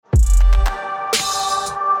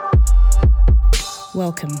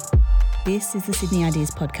Welcome. This is the Sydney Ideas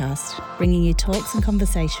Podcast, bringing you talks and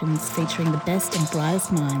conversations featuring the best and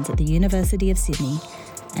brightest minds at the University of Sydney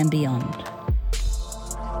and beyond.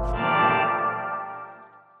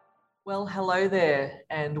 Well, hello there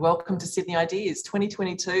and welcome to Sydney Ideas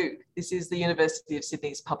 2022. This is the University of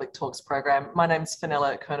Sydney's Public Talks program. My name's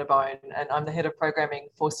Fenella Kernebone and I'm the Head of Programming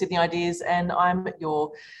for Sydney Ideas, and I'm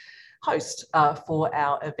your host for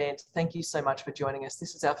our event. Thank you so much for joining us.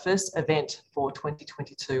 This is our first event for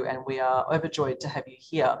 2022 and we are overjoyed to have you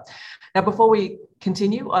here. Now, before we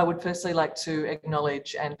continue, I would firstly like to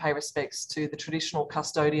acknowledge and pay respects to the traditional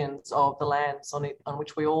custodians of the lands on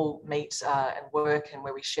which we all meet and work, and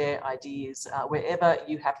where we share ideas, wherever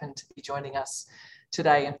you happen to be joining us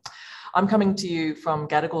today. I'm coming to you from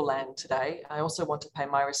Gadigal land today. I also want to pay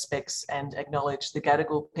my respects and acknowledge the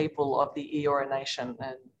Gadigal people of the Eora Nation,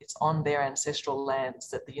 and it's on their ancestral lands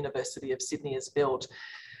that the University of Sydney is built.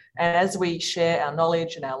 And as we share our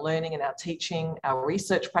knowledge and our learning and our teaching, our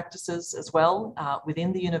research practices as well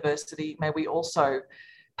within the university, may we also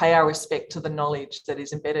pay our respect to the knowledge that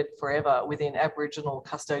is embedded forever within Aboriginal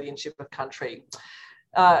custodianship of country.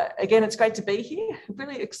 Again, it's great to be here. A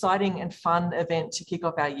really exciting and fun event to kick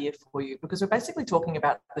off our year for you, because we're basically talking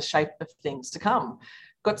about the shape of things to come.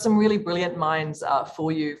 Got some really brilliant minds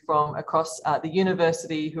for you from across the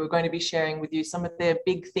university who are going to be sharing with you some of their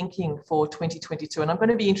big thinking for 2022, and I'm going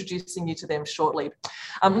to be introducing you to them shortly.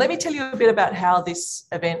 Let me tell you a bit about how this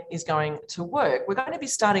event is going to work. We're going to be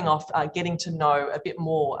starting off getting to know a bit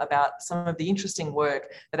more about some of the interesting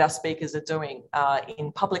work that our speakers are doing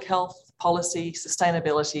in public health, policy,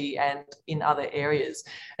 sustainability, and in other areas.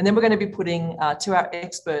 And then we're going to be putting to our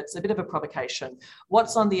experts a bit of a provocation.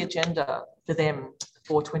 What's on the agenda for them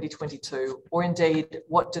for 2022, or indeed,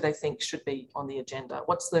 what do they think should be on the agenda?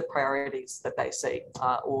 What's the priorities that they see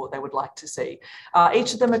or they would like to see?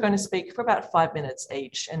 Each of them are going to speak for about 5 minutes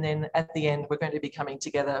each. And then at the end, we're going to be coming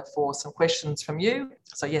together for some questions from you.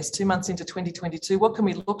 So yes, 2 months into 2022, what can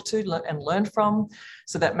we look to and learn from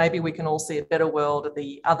so that maybe we can all see a better world at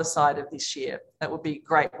the other side of this year? That would be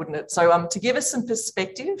great, wouldn't it? So to give us some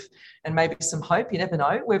perspective and maybe some hope, you never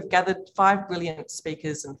know, we've gathered 5 brilliant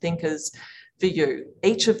speakers and thinkers for you.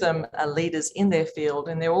 Each of them are leaders in their field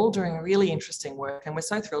and they're all doing really interesting work, and we're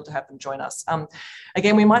so thrilled to have them join us.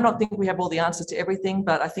 Again, we might not think we have all the answers to everything,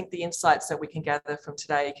 but I think the insights that we can gather from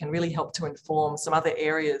today can really help to inform some other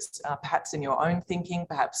areas, perhaps in your own thinking,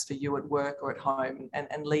 perhaps for you at work or at home,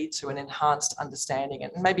 and lead to an enhanced understanding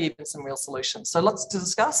and maybe even some real solutions. So lots to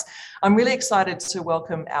discuss. I'm really excited to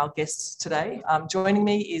welcome our guests today. Joining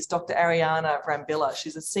me is Dr. Ariana Brambilla.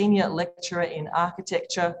 She's a senior lecturer in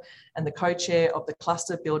architecture and the co-chair of the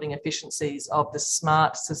Cluster Building Efficiencies of the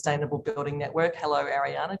Smart Sustainable Building Network. Hello,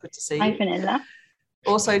 Ariana. Good to see you. Hi, Fenella.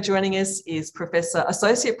 Also joining us is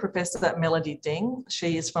Associate Professor Melody Ding.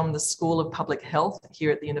 She is from the School of Public Health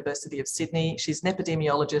here at the University of Sydney. She's an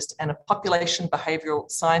epidemiologist and a population behavioural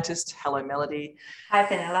scientist. Hello, Melody. Hi,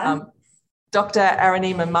 Fenella. Dr.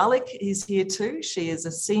 Aranima Malik is here too. She is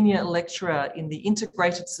a senior lecturer in the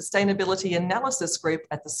Integrated Sustainability Analysis Group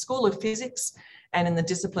at the School of Physics and in the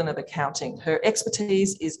discipline of accounting. Her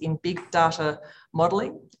expertise is in big data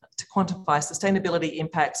modelling to quantify sustainability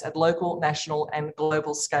impacts at local, national and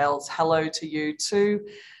global scales. Hello to you too,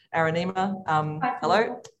 Aranima.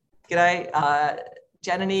 Hello. G'day.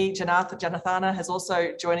 Janani Janathana has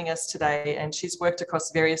also joining us today, and she's worked across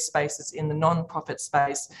various spaces in the non-profit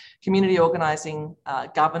space, community organising,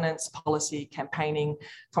 governance, policy, campaigning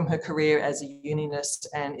from her career as a unionist,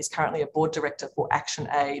 and is currently a board director for Action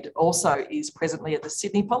Aid. Also is presently at the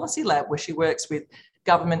Sydney Policy Lab, where she works with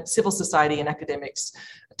government, civil society and academics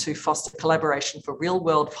to foster collaboration for real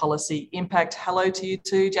world policy impact. Hello to you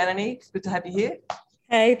too, Janani. Good to have you here.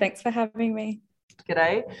 Hey, thanks for having me.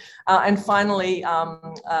 G'day. And finally,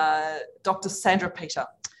 Dr. Sandra Peter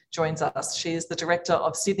joins us. She is the Director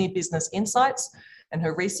of Sydney Business Insights, and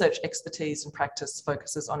her research expertise and practice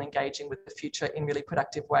focuses on engaging with the future in really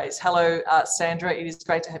productive ways. Hello, Sandra. It is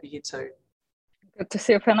great to have you here too. Good to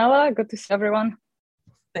see you, Fenella. Good to see everyone.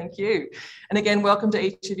 Thank you. And again, welcome to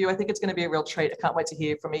each of you. I think it's going to be a real treat. I can't wait to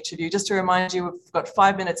hear from each of you. Just to remind you, we've got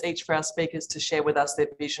 5 minutes each for our speakers to share with us their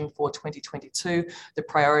vision for 2022, the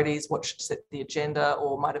priorities, what should set the agenda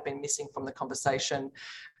or might have been missing from the conversation,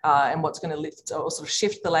 and what's going to lift or sort of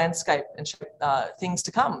shift the landscape and shape things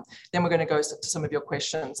to come. Then we're going to go to some of your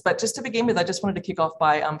questions. But just to begin with, I just wanted to kick off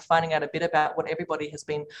by finding out a bit about what everybody has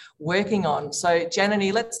been working on. So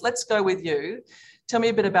Janani, let's go with you. Tell me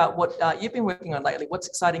a bit about what you've been working on lately. What's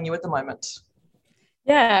exciting you at the moment?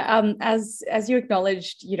 Yeah, as you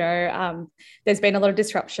acknowledged, there's been a lot of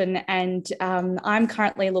disruption, and I'm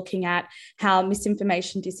currently looking at how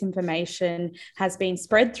misinformation, disinformation has been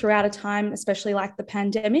spread throughout a time, especially like the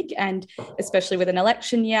pandemic, and especially with an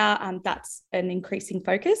election year, that's an increasing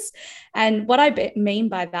focus. And what I mean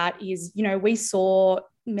by that is, we saw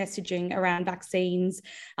messaging around vaccines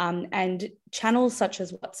and channels such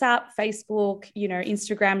as WhatsApp, Facebook,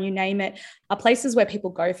 Instagram, you name it, are places where people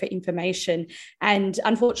go for information. And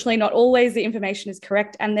unfortunately, not always the information is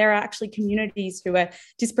correct. And there are actually communities who are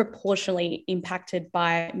disproportionately impacted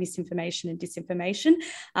by misinformation and disinformation.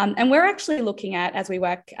 And we're actually looking at, as we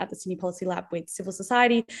work at the Sydney Policy Lab with civil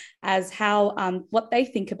society, as how what they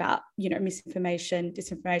think about, misinformation,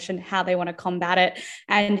 disinformation, how they want to combat it.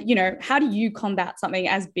 And, how do you combat something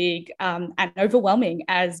as big and overwhelming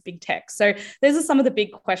as big tech? So those are some of the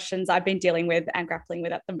big questions I've been dealing with and grappling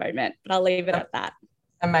with at the moment, but I'll leave it at that.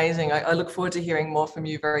 Amazing. I look forward to hearing more from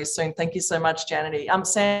you very soon. Thank you so much, Janity.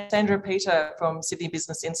 Sandra Peter from Sydney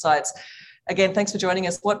Business Insights. Again, thanks for joining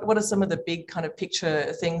us. What are some of the big kind of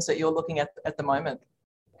picture things that you're looking at the moment?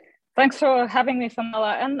 Thanks for having me,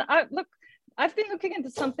 Fenella. And I've been looking into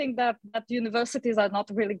something that universities are not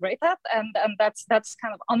really great at, and that's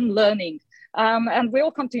kind of unlearning. And we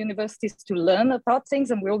all come to universities to learn about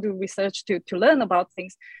things, and we all do research to learn about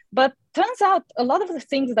things. But turns out a lot of the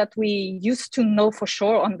things that we used to know for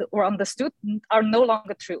sure or understood are no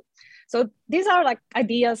longer true. So these are like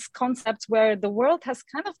ideas, concepts where the world has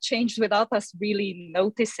kind of changed without us really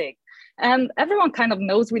noticing. And everyone kind of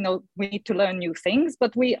knows we need to learn new things,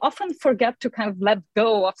 but we often forget to kind of let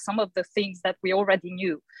go of some of the things that we already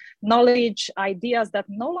knew. Knowledge, ideas that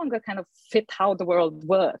no longer kind of fit how the world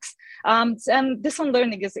works. And this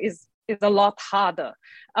unlearning is a lot harder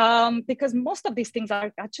because most of these things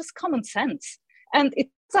are just common sense. And it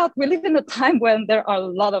turns out we live in a time when there are a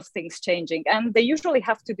lot of things changing, and they usually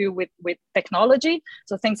have to do with technology.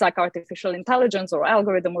 So things like artificial intelligence or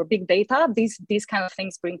algorithm or big data, these kind of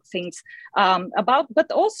things bring things about,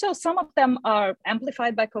 but also some of them are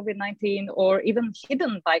amplified by COVID-19 or even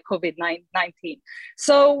hidden by COVID-19.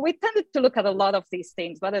 So we tended to look at a lot of these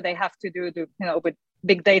things, whether they have to do with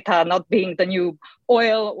big data not being the new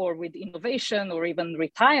oil, or with innovation, or even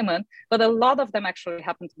retirement, but a lot of them actually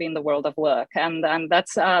happen to be in the world of work. And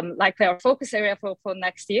that's likely our focus area for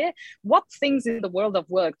next year. What things in the world of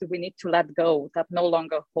work do we need to let go that no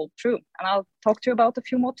longer hold true? And I'll talk to you about a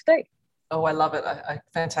few more today. Oh, I love it.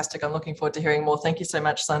 Fantastic. I'm looking forward to hearing more. Thank you so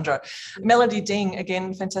much, Sandra. Melody Ding,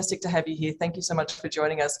 again, fantastic to have you here. Thank you so much for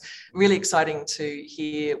joining us. Really exciting to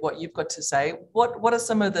hear what you've got to say. What are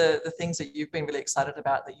some of the things that you've been really excited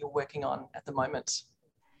about that you're working on at the moment?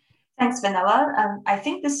 Thanks, Vanilla. I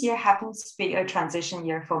think this year happens to be a transition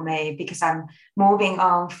year for me because I'm moving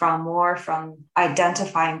on from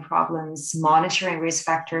identifying problems, monitoring risk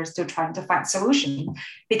factors, to trying to find solutions.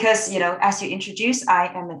 Because, as you introduced, I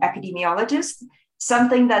am an epidemiologist,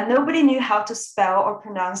 something that nobody knew how to spell or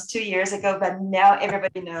pronounce 2 years ago, but now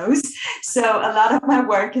everybody knows. So a lot of my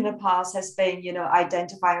work in the past has been,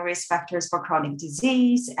 identifying risk factors for chronic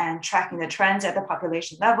disease and tracking the trends at the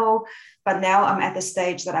population level. But now I'm at the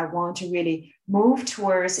stage that I want to really move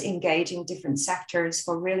towards engaging different sectors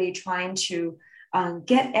for really trying to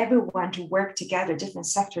get everyone to work together, different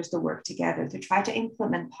sectors to work together, to try to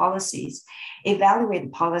implement policies,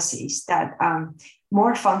 evaluate policies that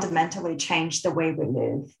more fundamentally change the way we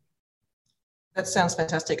live. That sounds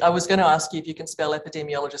fantastic. I was going to ask you if you can spell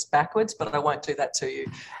epidemiologist backwards, but I won't do that to you.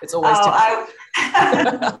 It's always difficult.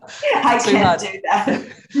 I can't do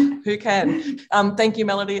that. Who can? Thank you,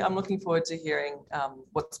 Melody. I'm looking forward to hearing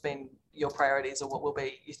what's been your priorities, or what will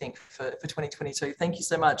be, you think, for 2022. Thank you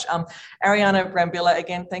so much. Ariana Brambilla,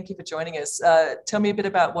 again, thank you for joining us. Tell me a bit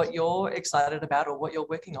about what you're excited about or what you're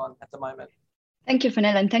working on at the moment. Thank you,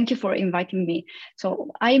 Fenella, and thank you for inviting me. So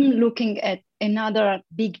I'm looking at another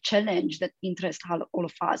big challenge that interests all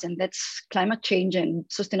of us, and that's climate change and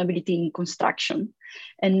sustainability in construction.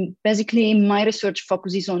 And basically, my research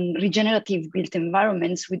focuses on regenerative built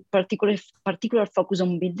environments with particular focus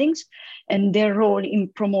on buildings and their role in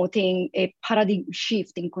promoting a paradigm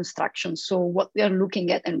shift in construction. So what we are looking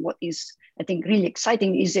at, and what is, I think, really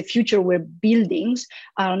exciting, is a future where buildings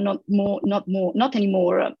are not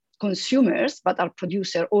anymore consumers, but are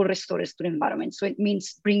producer or restorers to the environment. So it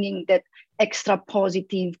means bringing that extra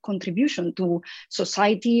positive contribution to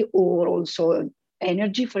society, or also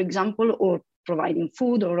energy, for example, or providing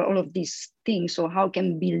food, or all of these things. So how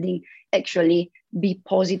can building actually be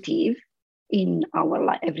positive in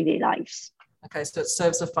our everyday lives? Okay, so it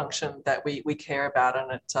serves a function that we care about,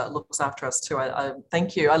 and it looks after us too. I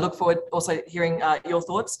thank you. I look forward also hearing your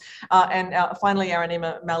thoughts. And finally,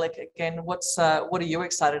 Aranima Malik, again, what are you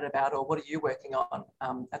excited about, or what are you working on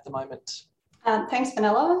at the moment? Thanks,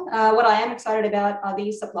 Fenella. What I am excited about are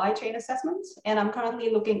these supply chain assessments, and I'm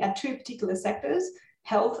currently looking at two particular sectors,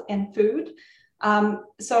 health and food.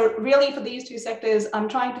 So really for these two sectors, I'm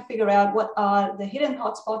trying to figure out what are the hidden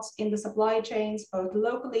hotspots in the supply chains, both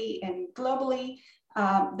locally and globally,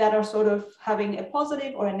 that are sort of having a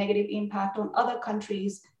positive or a negative impact on other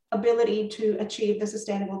countries' ability to achieve the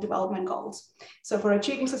Sustainable Development Goals. So for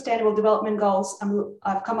achieving Sustainable Development Goals,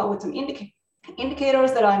 I've come up with some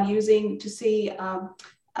indicators that I'm using to see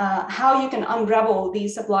how you can unravel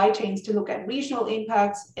these supply chains to look at regional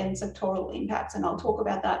impacts and sectoral impacts. And I'll talk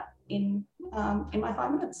about that in my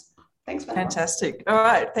 5 minutes. Thanks, Vanessa. Fantastic. All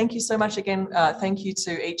right. Thank you so much again. Thank you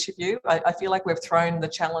to each of you. I feel like we've thrown the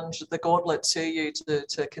challenge, the gauntlet to you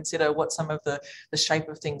to consider what some of the shape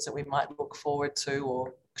of things that we might look forward to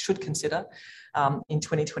or should consider in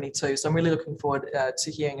 2022. So I'm really looking forward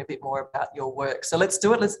to hearing a bit more about your work. So let's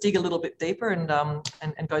do it. Let's dig a little bit deeper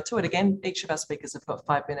and go to it. Again, each of our speakers have got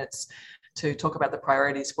 5 minutes to talk about the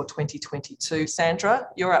priorities for 2022. Sandra,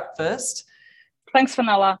 you're up first. Thanks,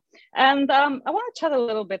 Fenella. And I want to chat a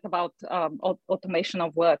little bit about automation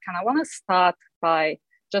of work. And I want to start by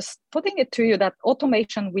just putting it to you that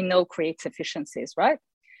automation, we know, creates efficiencies, right?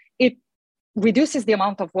 It reduces the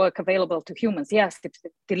amount of work available to humans. Yes, it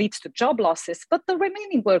leads to job losses, but the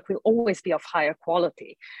remaining work will always be of higher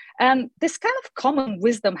quality. And this kind of common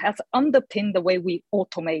wisdom has underpinned the way we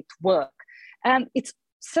automate work. And it's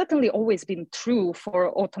certainly always been true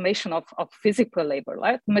for automation of physical labor,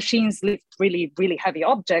 right? Machines lift really, really heavy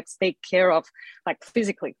objects, take care of like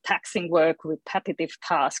physically taxing work, repetitive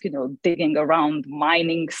tasks, digging around,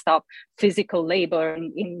 mining stuff, physical labor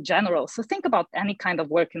in general. So think about any kind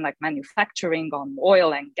of work in like manufacturing, on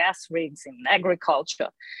oil and gas rigs, in agriculture.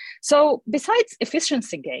 So besides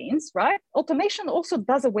efficiency gains, right? Automation also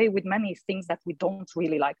does away with many things that we don't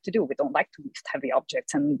really like to do. We don't like to lift heavy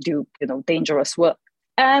objects and do, dangerous work.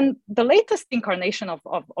 And the latest incarnation of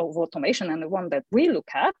automation, and the one that we look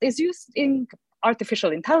at, is using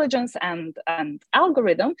artificial intelligence and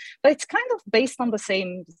algorithm, but it's kind of based on the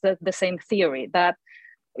same theory that,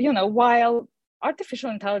 while artificial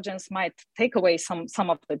intelligence might take away some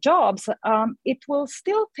of the jobs, it will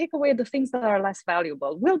still take away the things that are less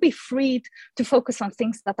valuable. We'll be freed to focus on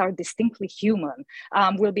things that are distinctly human.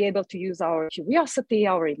 We'll be able to use our curiosity,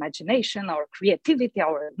 our imagination, our creativity,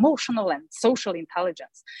 our emotional and social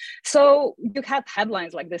intelligence. So you had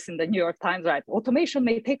headlines like this in the New York Times, right? Automation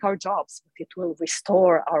may take our jobs, but it will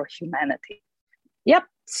restore our humanity. Yep.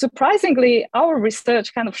 Surprisingly, our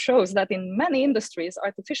research kind of shows that in many industries,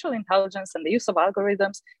 artificial intelligence and the use of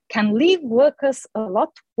algorithms can leave workers a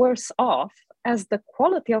lot worse off as the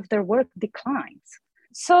quality of their work declines.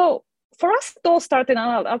 So for us, it all started,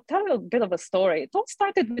 and I'll tell you a bit of a story. It all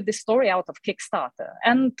started with this story out of Kickstarter.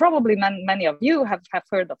 And probably many of you have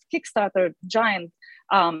heard of Kickstarter, giant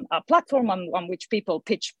platform on which people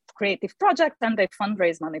pitch creative projects and they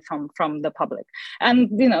fundraise money from the public.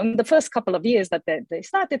 And in the first couple of years that they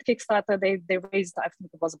started Kickstarter, they raised, I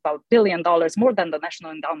think it was about $1 billion, more than the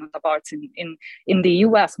National Endowment of Arts in the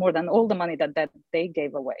US, more than all the money that they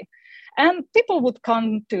gave away. And people would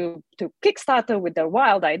come to Kickstarter with their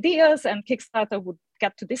wild ideas, and Kickstarter would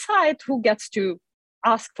get to decide who gets to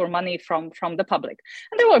ask for money from the public.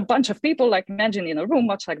 And there were a bunch of people, like imagine in a room,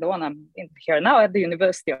 much like the one I'm in here now at the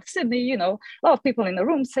University of Sydney, a lot of people in the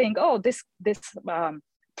room saying, oh, this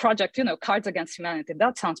project, Cards Against Humanity,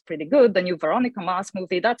 that sounds pretty good. The new Veronica Mars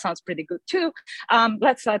movie, that sounds pretty good too.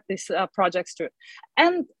 Let's let these projects through.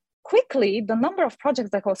 And quickly, the number of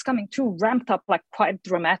projects that was coming through ramped up like quite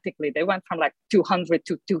dramatically. They went from like 200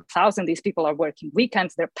 to 2,000. These people are working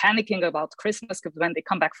weekends. They're panicking about Christmas because when they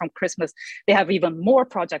come back from Christmas, they have even more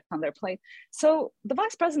projects on their plate. So the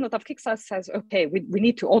vice president of Kickstarter says, okay, we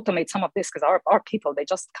need to automate some of this because our people, they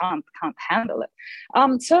just can't handle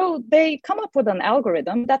it. So they come up with an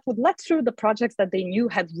algorithm that would let through the projects that they knew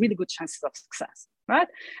had really good chances of success. Right?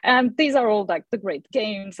 And these are all like the great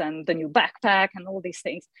games and the new backpack and all these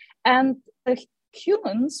things. And the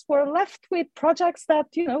humans were left with projects that,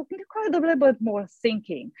 required a little bit more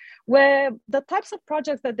thinking, where the types of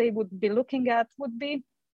projects that they would be looking at would be,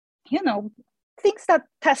 things that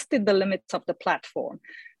tested the limits of the platform,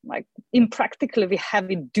 like impractically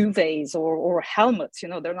heavy duvets or helmets.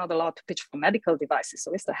 They're not allowed to pitch for medical devices.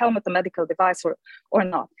 So is the helmet a medical device or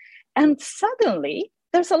not? And suddenly,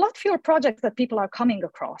 there's a lot fewer projects that people are coming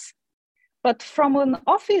across. But from an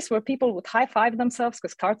office where people would high-five themselves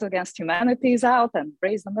because Cards Against Humanity is out and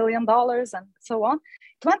raised $1 million and so on,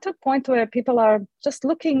 it went to a point where people are just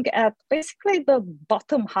looking at basically the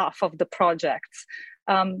bottom half of the projects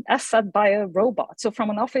as said by a robot. So from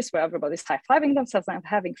an office where everybody's high-fiving themselves and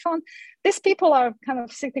having fun, these people are kind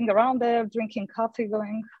of sitting around there drinking coffee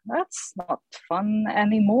going, that's not fun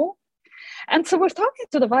anymore. And so we're talking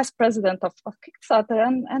to the vice president of Kickstarter,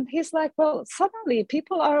 and he's like, well, suddenly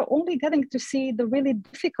people are only getting to see the really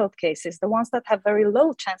difficult cases, the ones that have very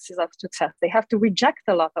low chances of success. They have to reject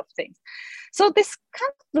a lot of things. So this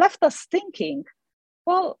kind of left us thinking,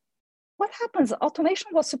 well, what happens? Automation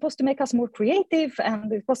was supposed to make us more creative,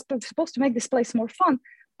 and it was supposed to make this place more fun.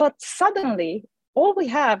 But suddenly, all we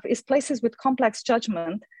have is places with complex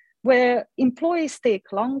judgment where employees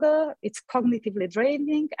take longer, it's cognitively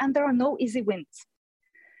draining, and there are no easy wins.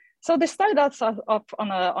 So they started us off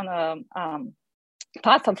on a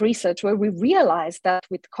path of research where we realized that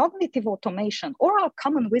with cognitive automation, or our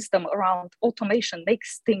common wisdom around automation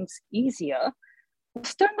makes things easier,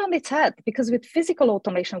 was turned on its head, because with physical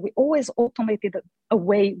automation, we always automated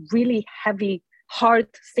away really heavy, hard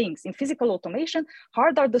things. In physical automation,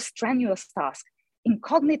 hard are the strenuous tasks. In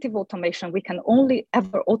cognitive automation, we can only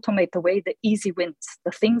ever automate away the easy wins,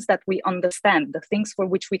 the things that we understand, the things for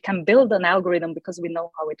which we can build an algorithm because we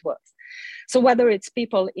know how it works. So whether it's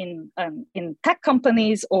people in tech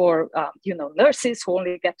companies or nurses who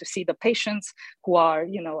only get to see the patients who are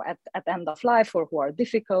at end of life, or who are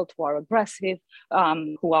difficult, who are aggressive,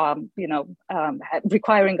 who are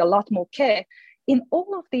requiring a lot more care. In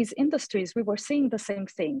all of these industries, we were seeing the same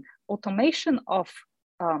thing. Automation of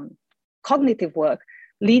cognitive work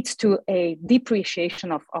leads to a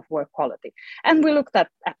depreciation of work quality. And we looked at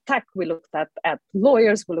tech, we looked at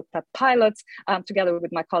lawyers, we looked at pilots, together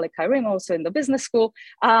with my colleague Kairim, also in the business school.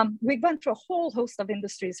 We went through a whole host of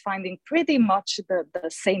industries, finding pretty much the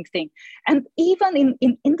same thing. And even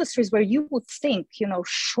in industries where you would think,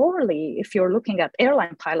 surely if you're looking at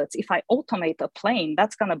airline pilots, if I automate a plane,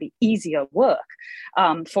 that's gonna be easier work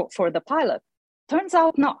for the pilot. Turns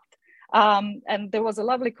out not. And there was a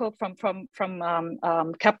lovely quote from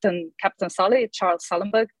Captain Sully, Charles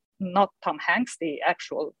Sullenberg, not Tom Hanks, the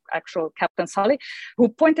actual Captain Sully, who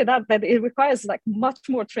pointed out that it requires like much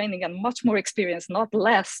more training and much more experience, not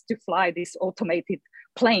less, to fly these automated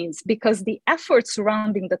planes, because the effort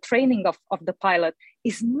surrounding the training of the pilot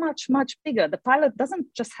is much, much bigger. The pilot doesn't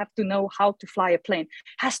just have to know how to fly a plane,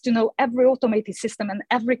 has to know every automated system and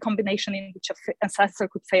every combination in which a sensor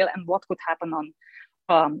could fail and what could happen on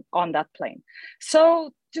that plane.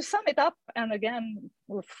 So to sum it up, and again,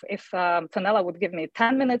 if Fenella would give me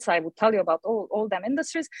 10 minutes, I would tell you about all them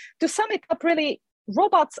industries. To sum it up, really,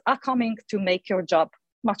 robots are coming to make your job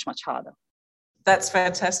much, much harder. That's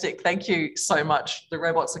fantastic. Thank you so much. The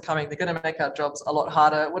robots are coming. They're going to make our jobs a lot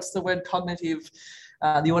harder. What's the word? Cognitive,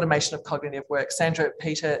 the automation of cognitive work. Sandra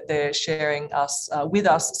Peter, they're sharing with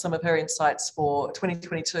us some of her insights for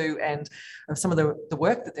 2022 and some of the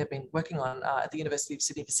work that they've been working on at the University of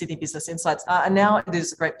Sydney for Sydney Business Insights. And now it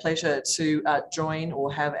is a great pleasure to join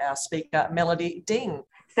or have our speaker, Melody Ding.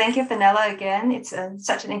 Thank you, Fenella, again. It's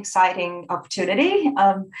such an exciting opportunity.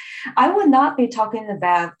 I would not be talking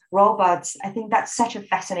about robots. I think that's such a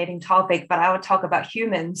fascinating topic, but I would talk about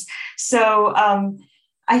humans. So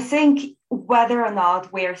I think whether or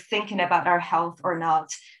not we're thinking about our health or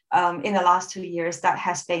not, in the last 2 years, that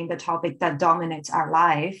has been the topic that dominates our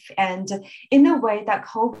life. And in a way that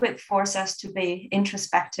COVID forced us to be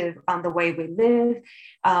introspective on the way we live,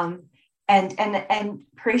 and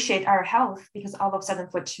appreciate our health, because all of a sudden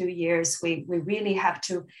for 2 years, we really have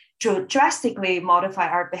to drastically modify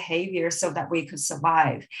our behavior so that we could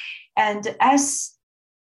survive. And as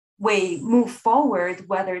we move forward,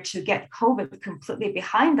 whether to get COVID completely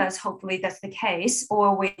behind us, hopefully that's the case,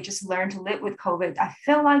 or we just learn to live with COVID, I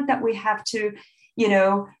feel like that we have to,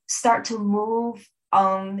 start to move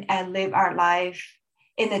on and live our life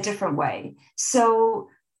in a different way. So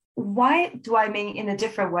why do I mean in a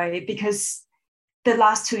different way? Because the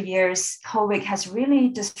last 2 years, COVID has really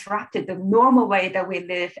disrupted the normal way that we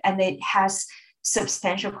live, and it has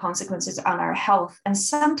substantial consequences on our health. And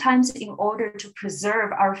sometimes in order to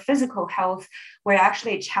preserve our physical health, we're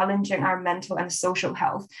actually challenging our mental and social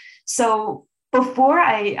health. So before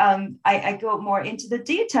I go more into the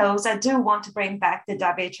details, I do want to bring back the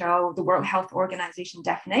WHO, the World Health Organization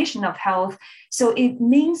definition of health. So it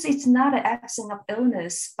means it's not an absence of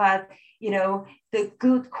illness, but the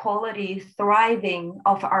good quality thriving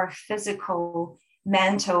of our physical,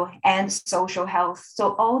 mental, and social health.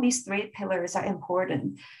 So all these 3 pillars are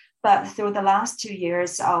important. But through the last 2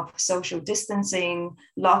 years of social distancing,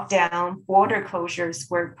 lockdown, border closures,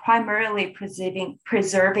 we're primarily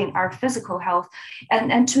preserving our physical health.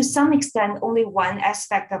 And to some extent, only one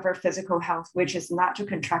aspect of our physical health, which is not to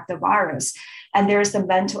contract the virus. And there's the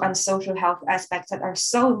mental and social health aspects that are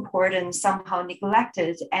so important, somehow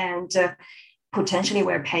neglected, and potentially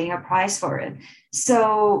we're paying a price for it.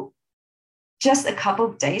 So just a couple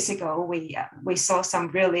of days ago, we saw some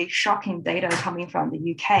really shocking data coming from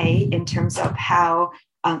the UK in terms of how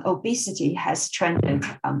obesity has trended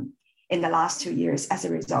in the last 2 years as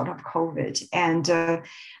a result of COVID. And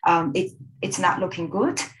it's not looking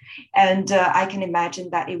good. And I can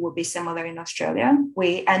imagine that it will be similar in Australia.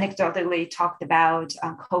 We anecdotally talked about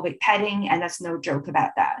COVID petting, and that's no joke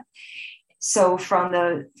about that. So from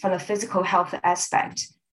the physical health aspect,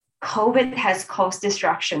 COVID has caused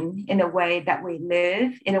destruction in the way that we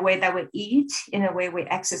live, in the way that we eat, in the way we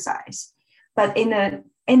exercise. But in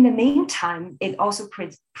the meantime, it also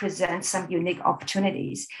presents some unique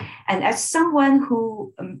opportunities. And as someone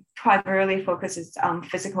who primarily focuses on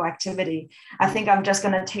physical activity, I think I'm just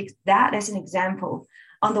going to take that as an example.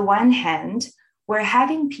 On the one hand, we're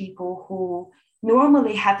having people who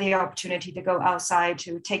normally have the opportunity to go outside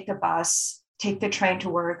to take the bus, take the train to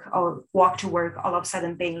work or walk to work, all of a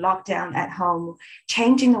sudden being locked down at home,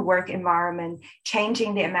 changing the work environment,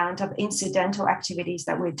 changing the amount of incidental activities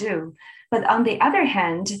that we do. But on the other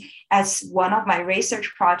hand, as one of my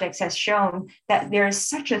research projects has shown, that there is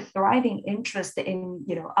such a thriving interest in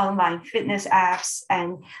online fitness apps,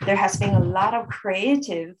 and there has been a lot of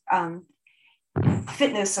creative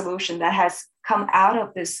fitness solution that has come out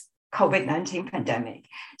of this COVID-19 pandemic.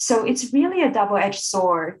 So it's really a double-edged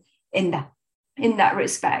sword in that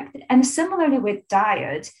respect. And similarly with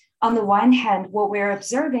diet, on the one hand, what we're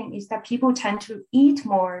observing is that people tend to eat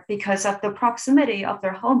more because of the proximity of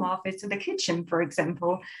their home office to the kitchen, for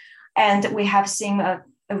example. And we have seen a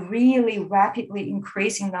really rapidly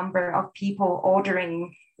increasing number of people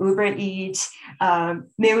ordering Uber Eats,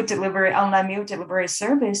 meal delivery, online meal delivery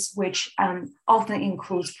service, which often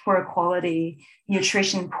includes poor quality,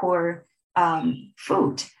 nutrition poor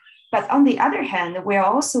food. But on the other hand, we're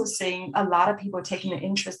also seeing a lot of people taking an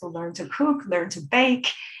interest to learn to cook, learn to bake.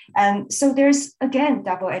 And so there's, again,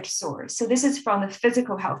 double-edged sword. So this is from the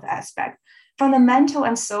physical health aspect. From the mental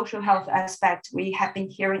and social health aspect, we have been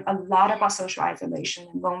hearing a lot about social isolation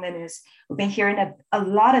and loneliness. We've been hearing a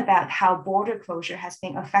lot about how border closure has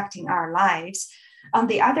been affecting our lives. On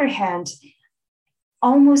the other hand,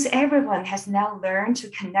 almost everyone has now learned to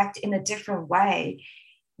connect in a different way.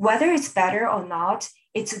 Whether it's better or not,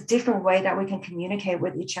 it's a different way that we can communicate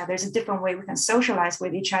with each other. It's a different way we can socialize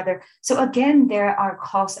with each other. So again, there are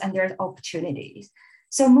costs and there's opportunities.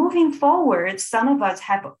 So moving forward, some of us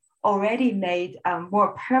have already made a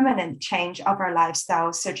more permanent change of our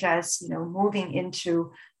lifestyle, such as moving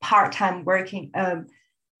into part-time working,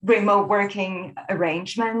 remote working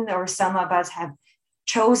arrangement, or some of us have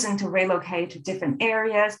chosen to relocate to different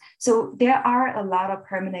areas. So there are a lot of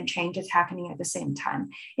permanent changes happening at the same time.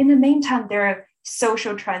 In the meantime, there are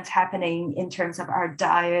social trends happening in terms of our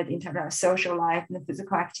diet, in terms of our social life and the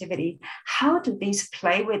physical activity. How do these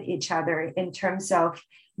play with each other in terms of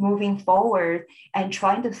moving forward and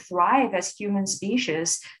trying to thrive as human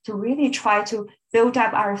species to really try to build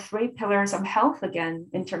up our 3 pillars of health again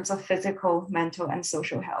in terms of physical, mental, and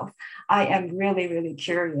social health? I am really, really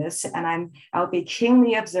curious, and I'll be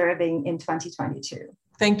keenly observing in 2022.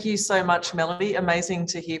 Thank you so much, Melody. Amazing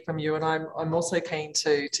to hear from you. And I'm also keen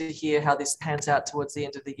to hear how this pans out towards the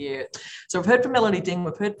end of the year. So we've heard from Melody Ding,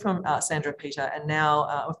 we've heard from Sandra Peter, and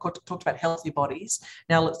now we've talked about healthy bodies.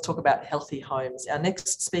 Now let's talk about healthy homes. Our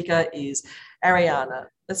next speaker is Ariana.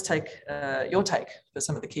 Let's take your take for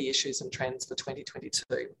some of the key issues and trends for 2022.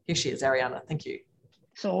 Here she is, Ariana. Thank you.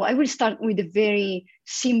 So I will start with a very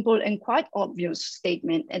simple and quite obvious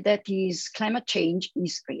statement, and that is climate change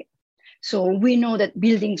is real. So we know that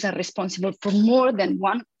buildings are responsible for more than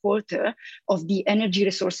 1/4 of the energy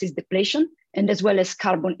resources depletion, and as well as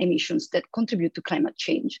carbon emissions that contribute to climate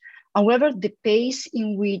change. However, the pace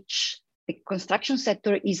in which the construction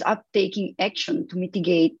sector is uptaking action to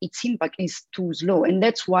mitigate its impact is too slow, and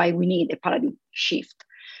that's why we need a paradigm shift.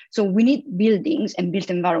 So we need buildings and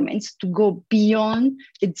built environments to go beyond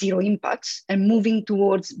the zero impacts and moving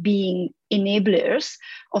towards being enablers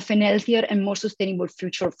of an healthier and more sustainable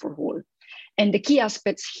future for all. And the key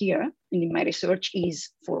aspects here in my research is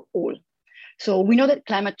for all. So we know that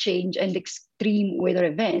climate change and extreme weather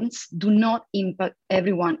events do not impact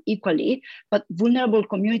everyone equally, but vulnerable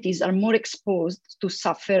communities are more exposed to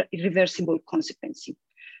suffer irreversible consequences.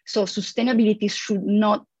 So sustainability should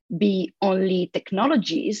not be only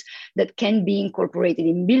technologies that can be incorporated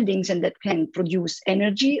in buildings and that can produce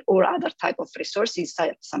energy or other type of resources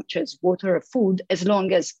such as water or food, as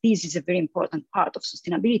long as this is a very important part of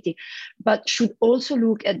sustainability, but should also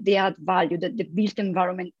look at the add value that the built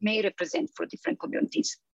environment may represent for different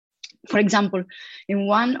communities. For example, in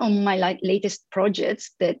one of my latest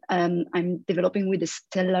projects that I'm developing with the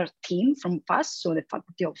Stellar team from FAS, so the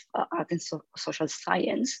Faculty of Art and Social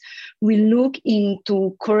Science, we look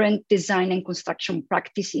into current design and construction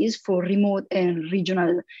practices for remote and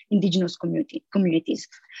regional indigenous communities.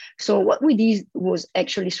 So what we did was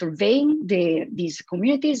actually surveying these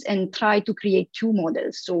communities and try to create two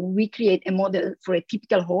models. So we create a model for a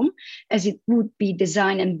typical home as it would be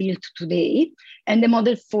designed and built today, and the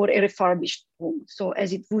model for a refurbished home, so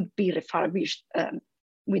as it would be refurbished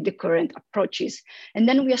with the current approaches. And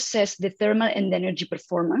then we assess the thermal and energy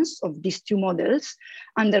performance of these two models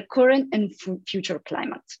under current and future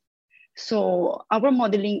climates. So our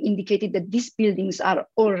modeling indicated that these buildings are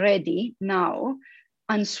already now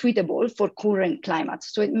unsuitable for current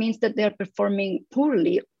climates. So it means that they're performing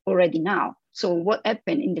poorly already now. So what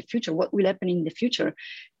happened in the future? What will happen in the future?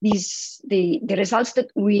 The results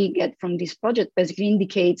that we get from this project basically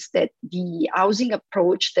indicates that the housing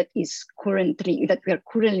approach that we are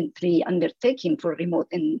currently undertaking for remote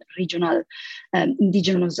and regional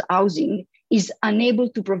indigenous housing is unable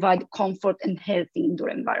to provide comfort and healthy indoor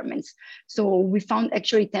environments. So we found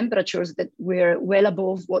actually temperatures that were well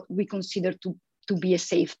above what we consider to be a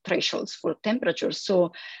safe thresholds for temperatures.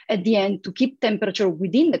 So at the end, to keep temperature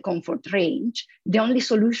within the comfort range, the only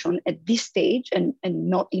solution at this stage, and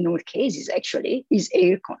not in all cases actually, is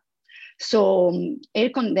aircon. So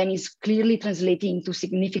aircon then is clearly translating into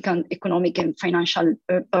significant economic and financial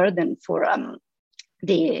burden for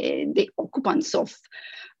the occupants of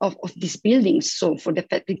these buildings, so for the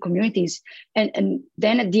affected communities. And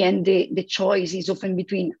then at the end, the choice is often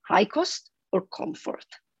between high cost or comfort.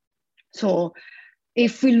 So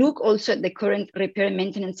if we look also at the current repair and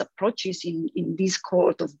maintenance approaches in this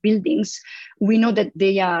cohort of buildings, we know that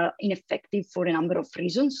they are ineffective for a number of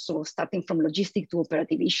reasons. So starting from logistic to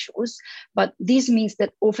operative issues, but this means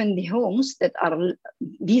that often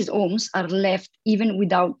these homes are left even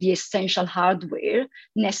without the essential hardware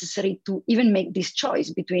necessary to even make this choice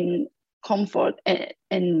between comfort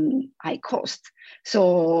and high cost.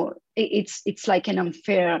 So it's like an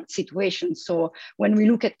unfair situation. So when we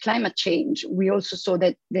look at climate change, we also saw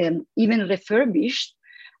that even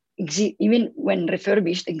when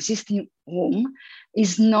refurbished, existing home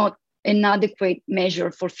is not an adequate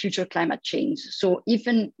measure for future climate change. So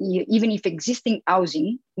even if existing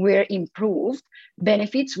housing were improved,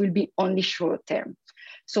 benefits will be only short term.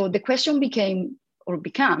 So the question became,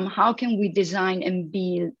 how can we design and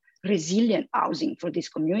build resilient housing for this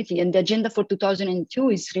community? And the agenda for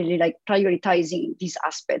 2002 is really like prioritizing these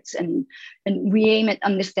aspects. And we aim at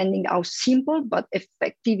understanding how simple but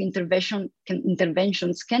effective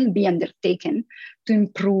interventions can be undertaken to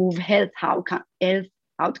improve health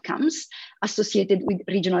outcomes associated with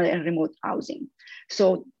regional and remote housing.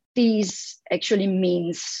 So this actually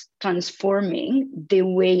means transforming the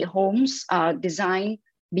way homes are designed,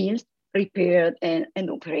 built, repaired, and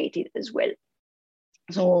operated as well.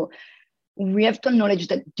 So we have to acknowledge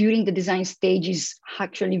that during the design stage is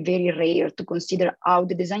actually very rare to consider how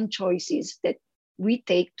the design choices that we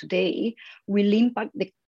take today will impact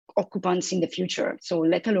the occupants in the future, so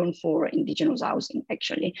let alone for indigenous housing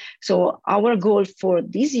actually. So our goal for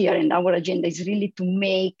this year and our agenda is really to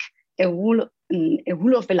make a whole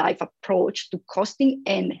of a life approach to costing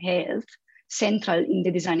and health central in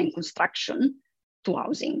the design and construction to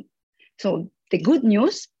housing. So the good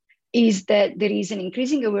news is that there is an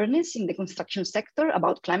increasing awareness in the construction sector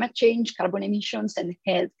about climate change, carbon emissions, and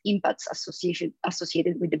health impacts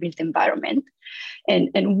associated with the built environment.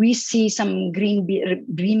 And we see some green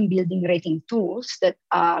building rating tools that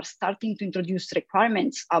are starting to introduce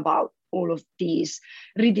requirements about all of these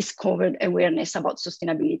rediscovered awareness about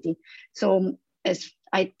sustainability. So as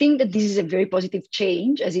I think that this is a very positive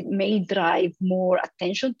change, as it may drive more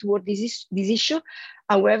attention toward this issue.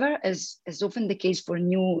 However, as often the case for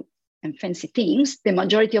new and fancy things, the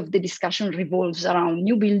majority of the discussion revolves around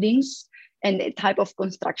new buildings and a type of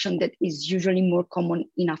construction that is usually more common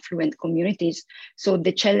in affluent communities. So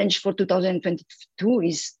the challenge for 2022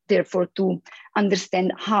 is therefore to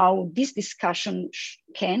understand how this discussion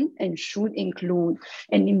can and should include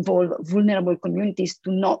and involve vulnerable communities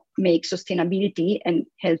to not make sustainability and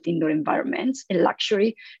health indoor environments a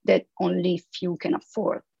luxury that only few can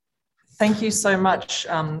afford. Thank you so much,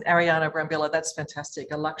 Ariana Brambilla. That's fantastic.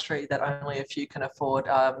 A luxury that only a few can afford.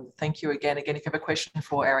 Thank you again. Again, if you have a question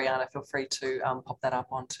for Ariana, feel free to pop that up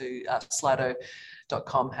onto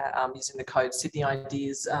slido.com using the code Sydney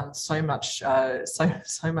Ideas. So much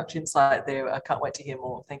insight there. I can't wait to hear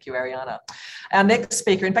more. Thank you, Ariana. Our next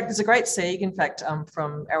speaker, in fact, there's a great segue, in fact,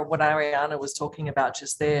 from what Ariana was talking about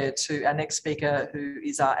just there to our next speaker, who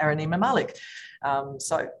is Aranima Malik.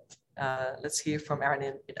 Let's hear from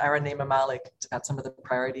Aranima Malik about some of the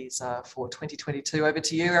priorities for 2022. Over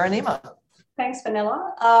to you, Aranima. Thanks,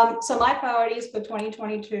 Vanilla. So my priorities for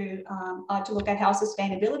 2022 are to look at how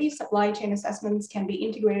sustainability supply chain assessments can be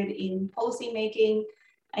integrated in policy making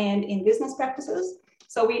and in business practices.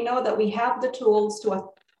 So we know that we have the tools to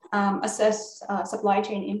assess supply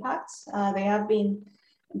chain impacts. They have been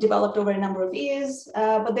developed over a number of years,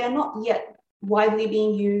 but they're not yet widely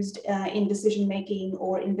being used in decision-making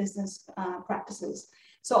or in business practices.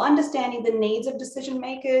 So understanding the needs of decision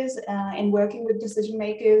makers and working with decision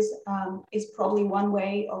makers is probably one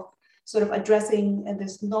way of sort of addressing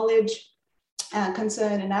this knowledge,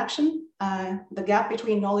 concern and action, the gap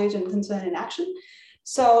between knowledge and concern and action.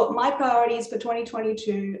 So my priorities for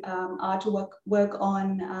 2022 are to work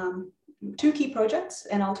on two key projects,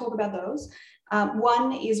 and I'll talk about those.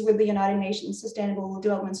 One is with the United Nations Sustainable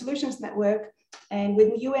Development Solutions Network, and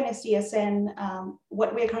with UNSDSN,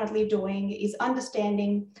 what we're currently doing is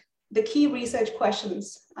understanding the key research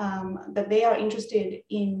questions that they are interested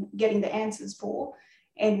in getting the answers for.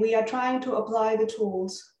 And we are trying to apply the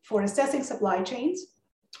tools for assessing supply chains,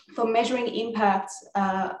 for measuring impacts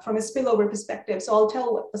from a spillover perspective. So I'll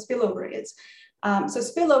tell what a spillover is. So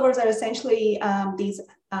spillovers are essentially these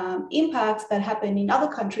impacts that happen in other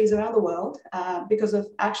countries around the world because of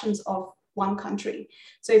actions of one country.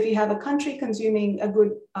 So if you have a country consuming a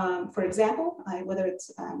good, for example, whether it's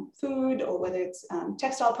food or whether it's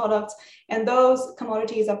textile products, and those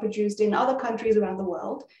commodities are produced in other countries around the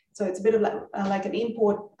world, so it's a bit of like an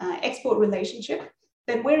import-export relationship,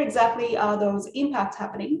 then where exactly are those impacts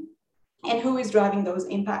happening and who is driving those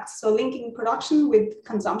impacts? So linking production with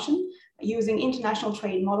consumption using international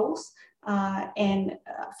trade models, and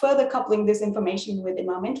further coupling this information with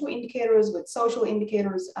environmental indicators, with social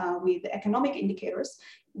indicators, with economic indicators,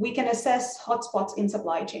 we can assess hotspots in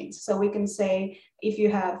supply chains. So we can say, if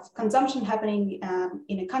you have consumption happening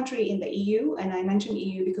in a country in the EU, and I mentioned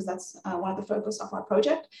EU because that's one of the focus of our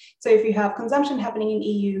project. So if you have consumption happening in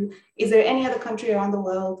EU, is there any other country around the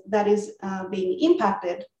world that is being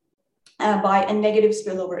impacted by a negative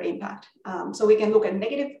spillover impact? So we can look at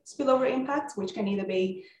negative spillover impacts, which can either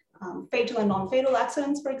be fatal and non-fatal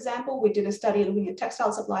accidents, for example. We did a study looking at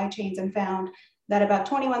textile supply chains and found that about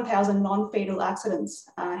 21,000 non-fatal accidents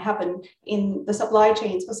happen in the supply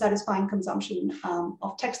chains for satisfying consumption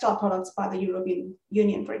of textile products by the European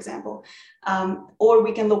Union, for example. Or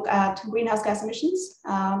we can look at greenhouse gas emissions,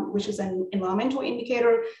 which is an environmental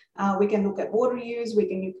indicator. We can look at water use, we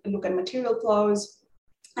can look at material flows.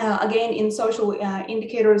 Again, in social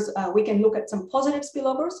indicators, we can look at some positive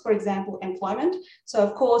spillovers, for example, employment. So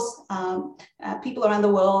of course, people around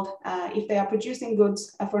the world, if they are producing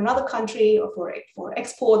goods for another country or for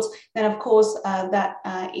exports, then of course that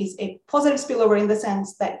is a positive spillover in the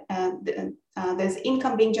sense that there's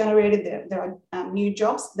income being generated, there are new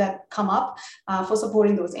jobs that come up for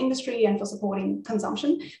supporting those industry and for supporting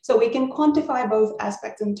consumption. So we can quantify both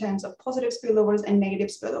aspects in terms of positive spillovers and negative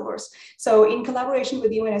spillovers. So in collaboration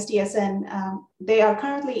with UNSDSN, they are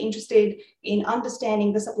currently interested in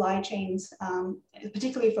understanding the supply chains,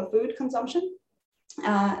 particularly for food consumption.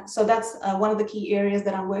 So that's one of the key areas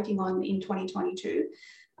that I'm working on in 2022.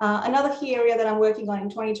 Another key area that I'm working on in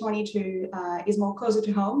 2022 is more closer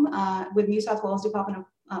to home with New South Wales Department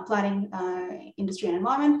of Planning, Industry and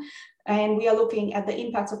Environment. And we are looking at the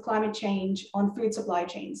impacts of climate change on food supply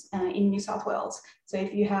chains in New South Wales. So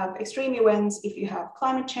if you have extreme events, if you have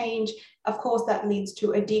climate change, of course, that leads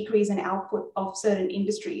to a decrease in output of certain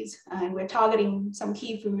industries. And we're targeting some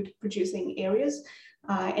key food producing areas.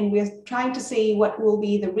 And we're trying to see what will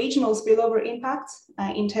be the regional spillover impacts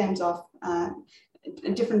in terms of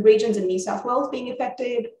different regions in New South Wales being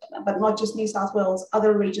affected, but not just New South Wales,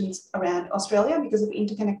 other regions around Australia because of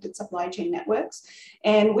interconnected supply chain networks,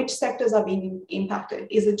 and which sectors are being impacted.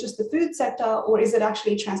 Is it just the food sector, or is it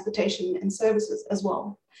actually transportation and services as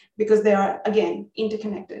well? Because they are, again,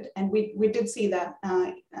 interconnected. And we did see that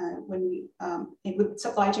when we, with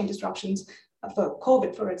supply chain disruptions for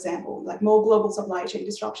COVID, for example, like more global supply chain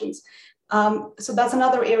disruptions. So that's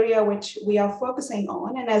another area which we are focusing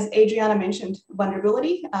on. And as Adriana mentioned,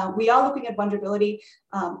 vulnerability. We are looking at vulnerability,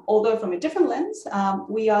 although from a different lens.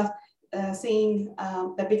 We are seeing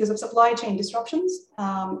that because of supply chain disruptions,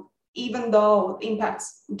 even though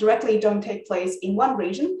impacts directly don't take place in one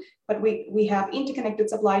region, but we have interconnected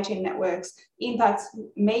supply chain networks, impacts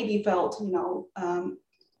may be felt,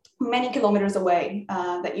 many kilometers away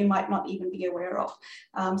that you might not even be aware of.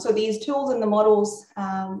 So these tools and the models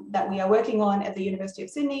that we are working on at the University of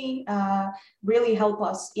Sydney really help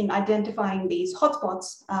us in identifying these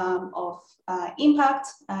hotspots of impact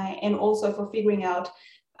and also for figuring out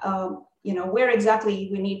where exactly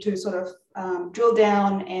we need to sort of drill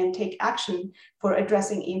down and take action for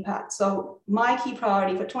addressing impact. So my key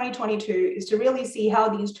priority for 2022 is to really see how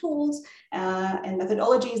these tools and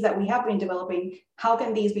methodologies that we have been developing, how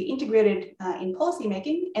can these be integrated in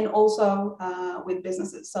policymaking and also with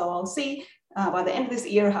businesses. So I'll see by the end of this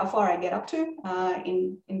year how far I get up to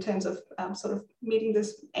in terms of sort of meeting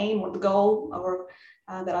this aim or the goal or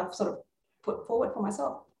that I've sort of put forward for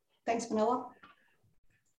myself. Thanks, Fenella.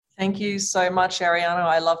 Thank you so much, Ariana.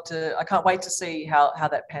 I can't wait to see how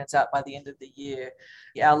that pans out by the end of the year.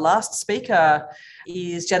 Our last speaker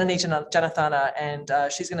is Janani Janathana, and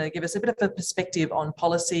she's going to give us a bit of a perspective on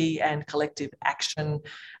policy and collective action.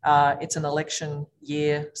 It's an election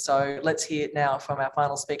year, so let's hear it now from our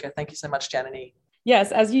final speaker. Thank you so much, Janani.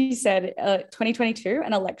 Yes, as you said, 2022,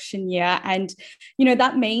 an election year. And,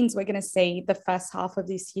 that means we're going to see the first half of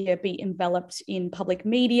this year be enveloped in public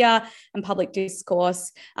media and public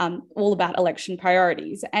discourse, all about election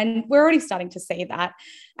priorities. And we're already starting to see that.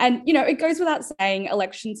 And, it goes without saying,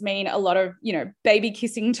 elections mean a lot of, baby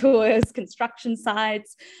kissing tours, construction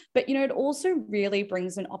sites. But, it also really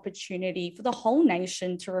brings an opportunity for the whole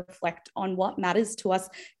nation to reflect on what matters to us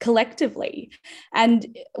collectively.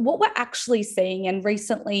 And what we're actually seeing, and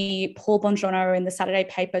recently Paul Bongiorno in the Saturday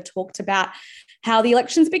paper talked about how the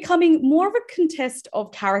election's becoming more of a contest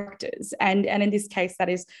of characters. And in this case, that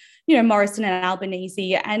is, Morrison and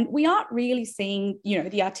Albanese. And we aren't really seeing,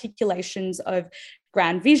 the articulations of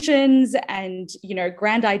grand visions and,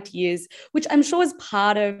 grand ideas, which I'm sure is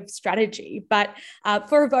part of strategy. But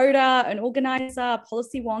for a voter, an organizer,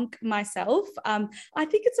 policy wonk myself, I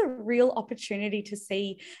think it's a real opportunity to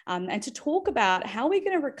see and to talk about how we're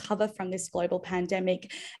going to recover from this global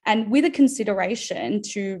pandemic and with a consideration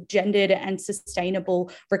to gendered and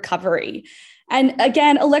sustainable recovery. And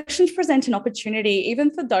again, elections present an opportunity even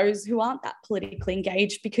for those who aren't that politically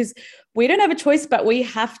engaged, because we don't have a choice, but we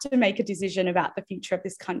have to make a decision about the future of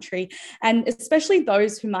this country. And especially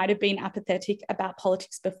those who might have been apathetic about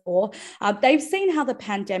politics before, they've seen how the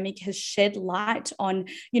pandemic has shed light on,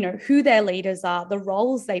 who their leaders are, the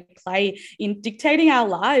roles they play in dictating our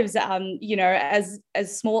lives, as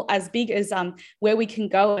small, as big as where we can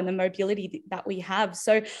go and the mobility that we have.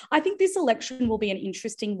 So I think this election will be an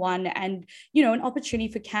interesting one, and, an opportunity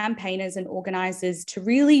for campaigners and organisers to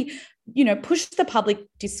really, push the public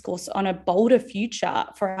discourse on a bolder future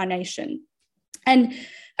for our nation. And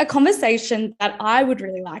a conversation that I would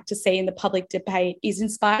really like to see in the public debate is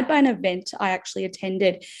inspired by an event I actually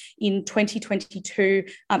attended in 21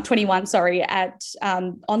 at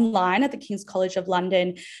online at the King's College of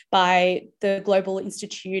London by the Global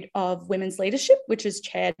Institute of Women's Leadership, which is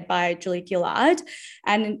chaired by Julia Gillard.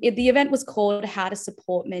 And the event was called How to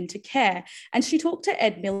Support Men to Care. And she talked to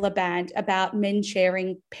Ed Miliband about men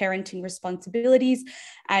sharing parenting responsibilities.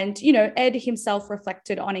 And, Ed himself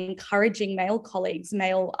reflected on encouraging male colleagues,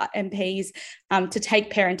 male MPs to take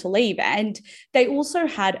parental leave. And they also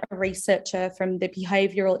had a researcher from the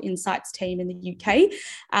Behavioural Insights team in the UK.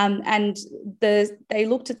 And they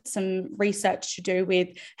looked at some research to do with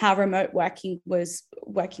how remote working was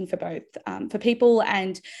working for both for people,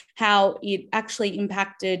 and how it actually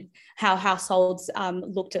impacted how households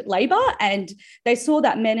looked at labour. And they saw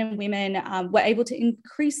that men and women were able to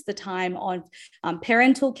increase the time on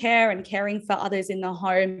parental care and caring for others in the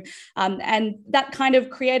home. And that kind of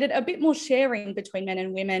created a bit more sharing between men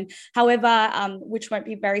and women. However, which won't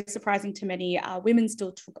be very surprising to many, women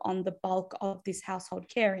still took on the bulk of this household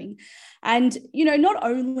caring. And, not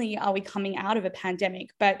only are we coming out of a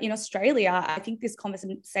pandemic, but in Australia, I think this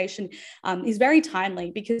conversation is very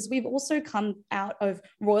timely, because we've also come out of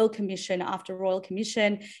Royal Commission after Royal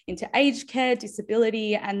Commission into aged care,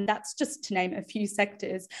 disability, and that's just to name a few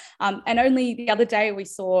sectors. And only the other day we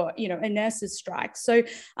saw, a nurses' strike. So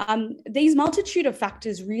these multitude of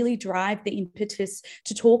factors really drive the impetus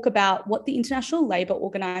to talk about what the International Labour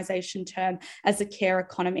Organization term as the care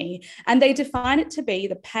economy. And they define it to be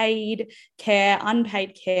the paid care,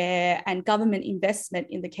 unpaid care, and government investment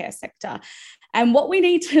in the care sector. And what we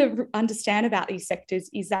need to understand about these sectors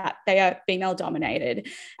is that they are female dominated,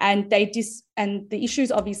 and and the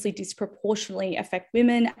issues obviously disproportionately affect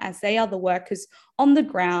women, as they are the workers on the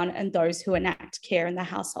ground and those who enact care in the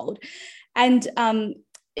household. And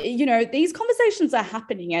these conversations are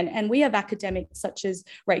happening, and we have academics such as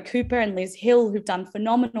Ray Cooper and Liz Hill who've done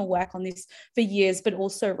phenomenal work on this for years, but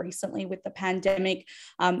also recently with the pandemic,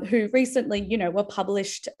 who recently, were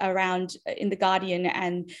published around in The Guardian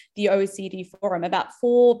and the OECD Forum about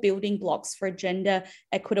 4 building blocks for a gender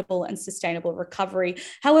equitable and sustainable recovery.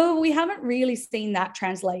 However, we haven't really seen that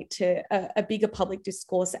translate to a bigger public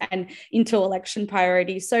discourse and into election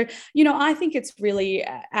priorities. So, I think it's really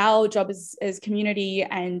our job as community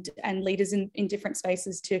and leaders in different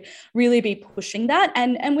spaces to really be pushing that.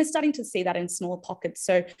 And we're starting to see that in small pockets.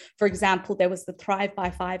 So, for example, there was the Thrive by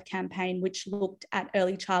 5 campaign, which looked at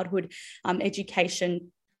early childhood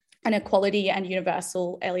education and equality and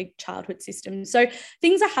universal early childhood systems. So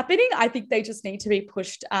things are happening. I think they just need to be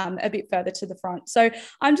pushed a bit further to the front. So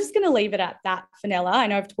I'm just going to leave it at that, Fenella. I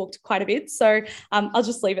know I've talked quite a bit, so I'll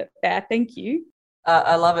just leave it there. Thank you.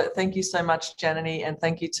 I love it. Thank you so much, Janani, and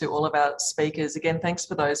thank you to all of our speakers. Again, thanks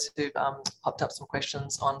for those who've popped up some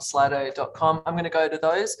questions on slido.com. I'm going to go to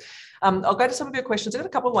those. I'll go to some of your questions. I've got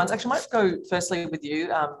a couple of ones. Actually, I might go firstly with you,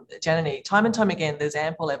 Janani. Time and time again, there's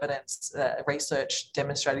ample evidence, research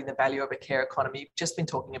demonstrating the value of a care economy. You've just been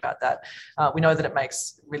talking about that. We know that it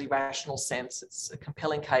makes really rational sense. It's a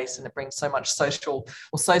compelling case and it brings so much social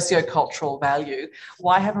or socio-cultural value.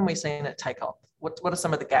 Why haven't we seen it take off? What are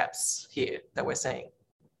some of the gaps here that we're seeing?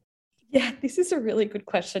 Yeah, this is a really good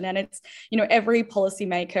question. And it's, every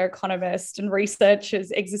policymaker, economist and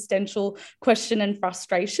researcher's existential question and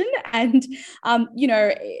frustration. And,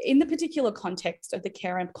 in the particular context of the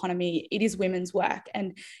care economy, it is women's work.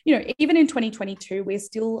 And, even in 2022, we're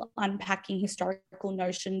still unpacking historical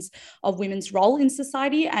notions of women's role in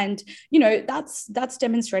society. And, that's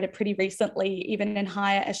demonstrated pretty recently, even in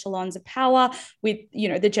higher echelons of power with,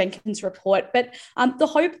 the Jenkins report. But the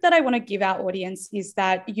hope that I want to give our audience is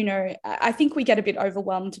that, I think we get a bit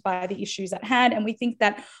overwhelmed by the issues at hand, and we think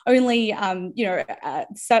that only,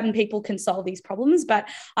 certain people can solve these problems. But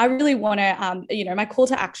I really want to, my call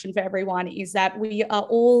to action for everyone is that we are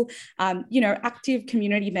all, active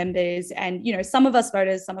community members, and, some of us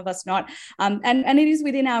voters, some of us not. And it is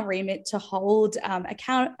within our remit to hold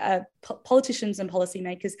politicians and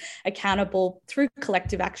policymakers accountable through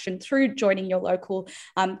collective action, through joining your local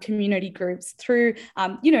community groups, through,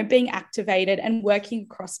 being activated and working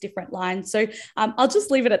across different lines. So I'll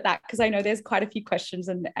just leave it at that because I know there's quite a few questions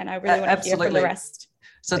and I really want to hear from the rest.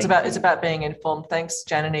 So it's about being informed. Thanks,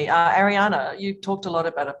 Janani. Ariana, you talked a lot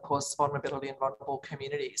about, of course, vulnerability in vulnerable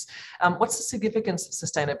communities. What's the significance of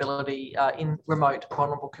sustainability in remote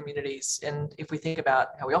vulnerable communities? And if we think about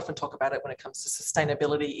how we often talk about it when it comes to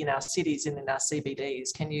sustainability in our cities and in our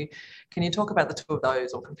CBDs, can you talk about the two of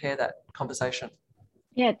those or compare that conversation?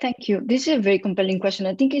 Yeah, thank you. This is a very compelling question.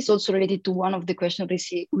 I think it's also related to one of the questions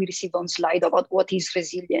we received on Slido about what is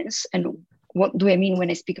resilience and what do I mean when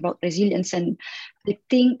I speak about resilience. And I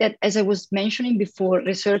think that, as I was mentioning before,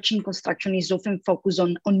 research in construction is often focused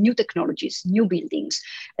on new technologies, new buildings,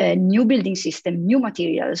 new building system, new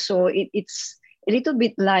materials. So it's a little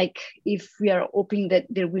bit like if we are hoping that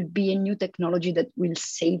there will be a new technology that will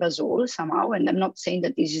save us all somehow. And I'm not saying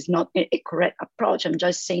that this is not a correct approach. I'm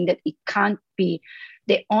just saying that it can't be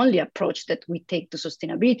the only approach that we take to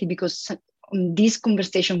sustainability, because in this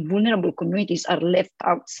conversation, vulnerable communities are left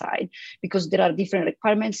outside because there are different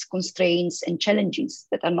requirements, constraints, and challenges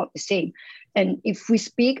that are not the same. And if we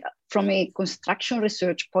speak from a construction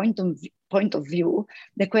research point of view,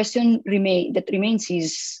 the question remains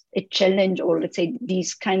is a challenge, or let's say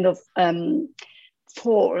this kind of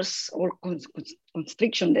force or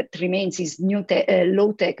constriction that remains is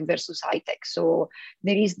low tech versus high tech. So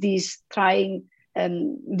there is this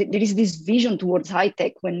there is this vision towards high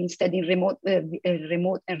tech, when instead in remote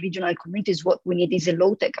and regional communities, what we need is a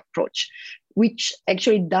low tech approach, which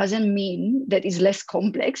actually doesn't mean that it's less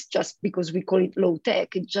complex just because we call it low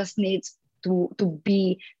tech. It just needs to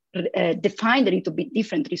be defined a little bit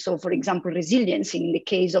differently. So, for example, resiliency in the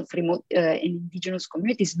case of remote and indigenous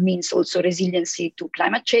communities means also resiliency to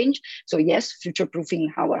climate change. So yes,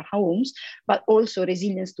 future-proofing our homes, but also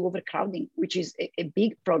resilience to overcrowding, which is a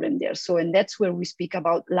big problem there. So, and that's where we speak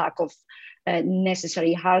about lack of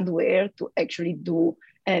necessary hardware to actually do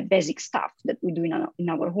basic stuff that we do in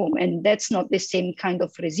our home. And that's not the same kind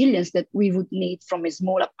of resilience that we would need from a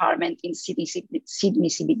small apartment in Sydney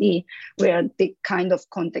CBD, where the kind of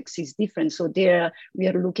context is different. So there we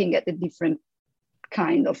are looking at a different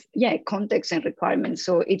kind of context and requirements.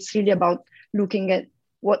 So it's really about looking at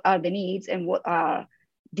what are the needs and what are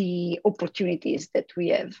the opportunities that we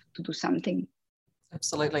have to do something.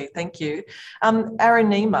 Absolutely. Thank you.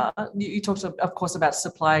 Aranima, you talked, of course, about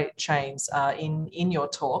supply chains in your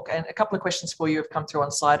talk, and a couple of questions for you have come through on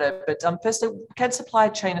Slido. But firstly, can supply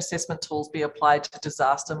chain assessment tools be applied to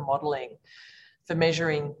disaster modelling for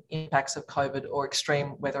measuring impacts of COVID or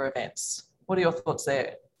extreme weather events? What are your thoughts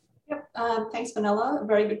there? Yep. Thanks, Vanilla.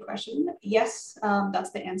 Very good question. Yes,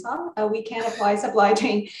 that's the answer. We can apply supply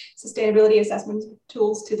chain sustainability assessment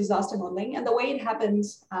tools to disaster modeling. And the way it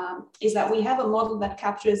happens is that we have a model that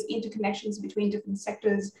captures interconnections between different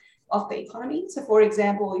sectors of the economy. So for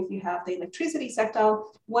example, if you have the electricity sector,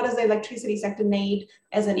 what does the electricity sector need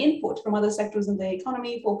as an input from other sectors in the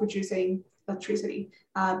economy for producing electricity?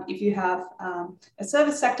 If you have a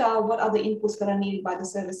service sector, what are the inputs that are needed by the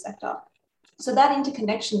service sector? So that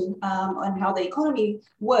interconnection on how the economy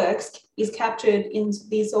works is captured in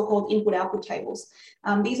these so-called input-output tables.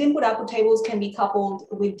 These input-output tables can be coupled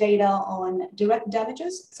with data on direct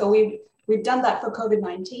damages. So we've done that for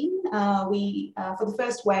COVID-19. For the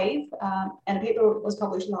first wave, and a paper was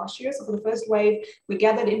published last year. So for the first wave, we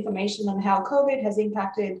gathered information on how COVID has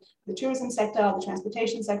impacted the tourism sector, the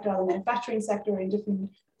transportation sector, the manufacturing sector in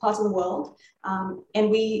different parts of the world. And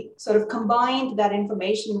we sort of combined that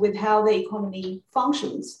information with how the economy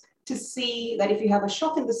functions to see that if you have a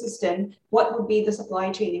shock in the system, what would be the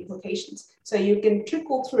supply chain implications? So you can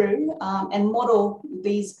trickle through and model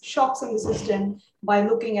these shocks in the system by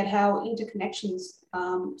looking at how interconnections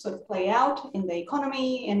sort of play out in the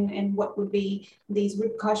economy and what would be these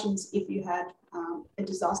repercussions if you had a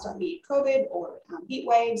disaster, be it COVID or heat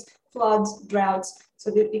waves, floods, droughts, so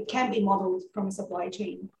that it can be modeled from a supply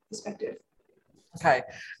chain perspective. Okay,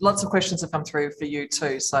 lots of questions have come through for you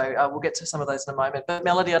too, so we'll get to some of those in a moment. But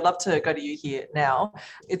Melody, I'd love to go to you here now.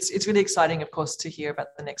 It's really exciting, of course, to hear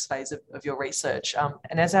about the next phase of your research.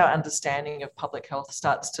 And as our understanding of public health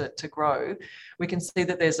starts to grow, we can see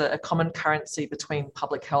that there's a common currency between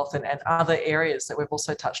public health and other areas that we've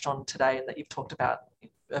also touched on today and that you've talked about,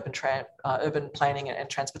 urban planning and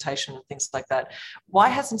transportation and things like that. Why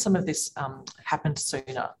hasn't some of this happened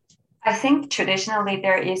sooner? I think traditionally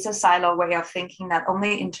there is a silo way of thinking, not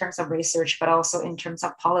only in terms of research, but also in terms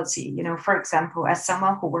of policy. You know, for example, as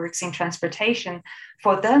someone who works in transportation,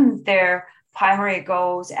 for them, their primary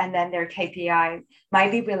goals and then their KPI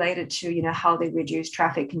might be related to, you know, how they reduce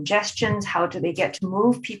traffic congestions, how do they get to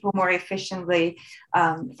move people more efficiently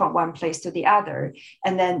from one place to the other.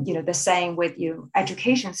 And then, you know, the same with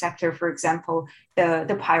education sector, for example,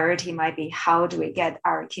 the priority might be how do we get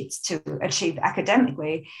our kids to achieve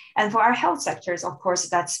academically. And for our health sectors, of course,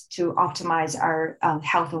 that's to optimize our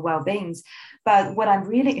health and well-being. But what I'm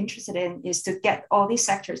really interested in is to get all these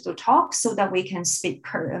sectors to talk so that we can speak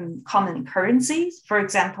common currencies. For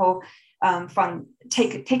example,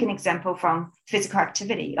 take an example from physical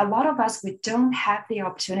activity. A lot of us, we don't have the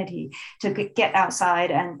opportunity to get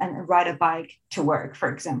outside and ride a bike to work,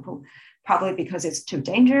 for example, probably because it's too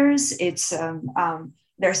dangerous. It's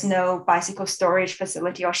there's no bicycle storage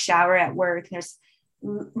facility or shower at work. There's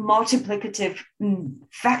multiplicative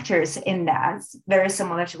factors in that, very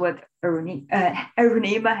similar to what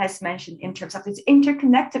Aranima has mentioned in terms of its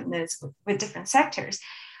interconnectedness with different sectors.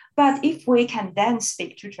 But if we can then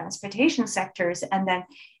speak to transportation sectors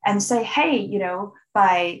and say, hey, you know,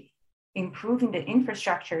 by improving the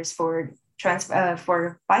infrastructures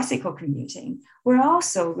for bicycle commuting, we're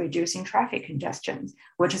also reducing traffic congestion,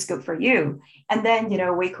 which is good for you. And then, you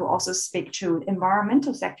know, we could also speak to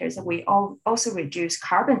environmental sectors, and we also reduce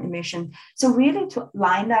carbon emission. So really to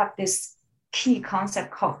line up this key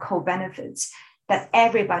concept called co-benefits, that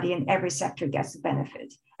everybody in every sector gets the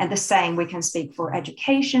benefit. And the same, we can speak for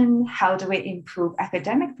education. How do we improve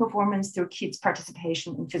academic performance through kids'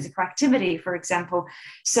 participation in physical activity, for example?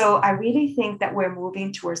 So I really think that we're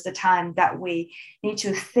moving towards the time that we need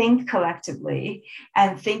to think collectively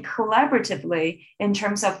and think collaboratively in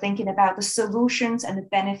terms of thinking about the solutions and the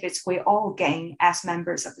benefits we all gain as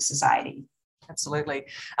members of the society. Absolutely.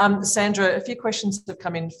 Sandra, a few questions have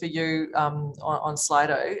come in for you on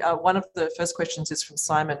Slido. One of the first questions is from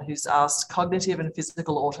Simon, who's asked, cognitive and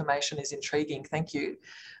physical automation is intriguing, thank you.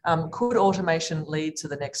 Could automation lead to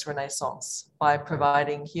the next renaissance by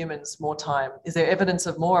providing humans more time? Is there evidence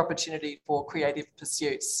of more opportunity for creative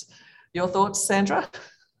pursuits? Your thoughts, Sandra?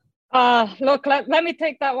 Look, let me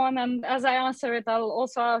take that one, and as I answer it, I'll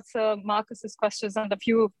also answer Marcus's questions and a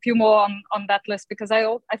few more on that list, because I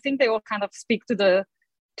think they all kind of speak to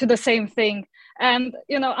the same thing. And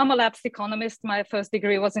you know, I'm a lapsed economist. My first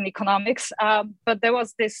degree was in economics, but there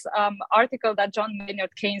was this article that John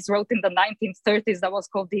Maynard Keynes wrote in the 1930s that was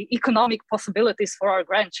called "The Economic Possibilities for Our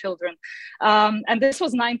Grandchildren," and this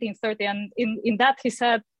was 1930. And in that he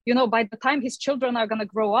said, you know, by the time his children are going to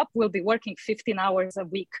grow up, we'll be working 15 hours a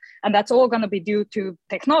week. And that's all going to be due to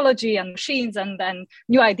technology and machines and then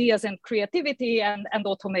new ideas and creativity and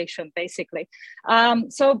automation, basically.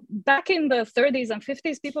 So back in the 30s and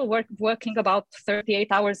 50s, people were working about 38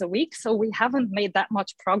 hours a week. So we haven't made that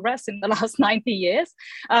much progress in the last 90 years.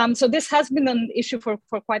 So this has been an issue for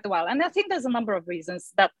quite a while. And I think there's a number of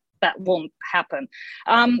reasons that won't happen.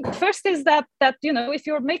 First is that you know, if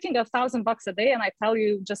you're making $1,000 a day and I tell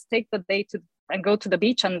you just take the day and go to the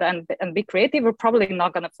beach and be creative, we're probably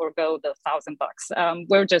not going to forego the $1,000.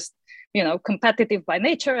 We're just, you know, competitive by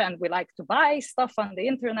nature, and we like to buy stuff on the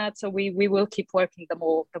internet. So we will keep working the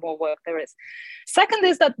more work there is. Second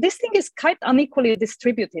is that this thing is quite unequally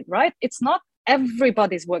distributed, right? It's not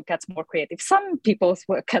everybody's work gets more creative. Some people's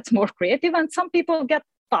work gets more creative and some people get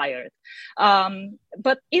fired.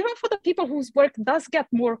 But even for the people whose work does get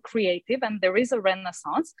more creative, and there is a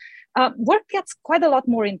renaissance, work gets quite a lot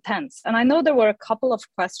more intense. And I know there were a couple of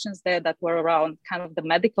questions there that were around kind of the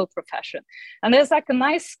medical profession. And there's like a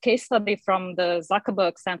nice case study from the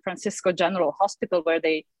Zuckerberg San Francisco General Hospital where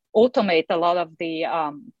they automate a lot of the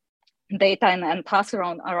data and tasks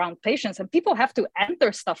around patients, and people have to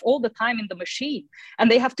enter stuff all the time in the machine,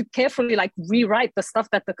 and they have to carefully like rewrite the stuff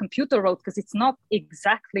that the computer wrote because it's not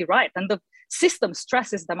exactly right, and the system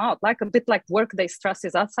stresses them out, like a bit like Workday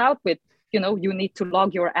stresses us out with, you know, you need to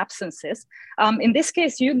log your absences. In this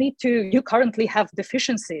case, you currently have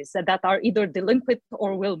deficiencies that are either delinquent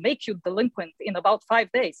or will make you delinquent in about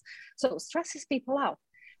 5 days. So stresses people out.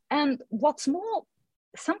 And what's more,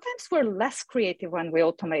 sometimes we're less creative when we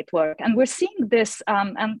automate work. And we're seeing this,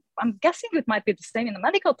 and I'm guessing it might be the same in the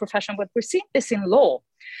medical profession, but we're seeing this in law.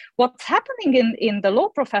 What's happening in the law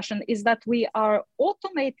profession is that we are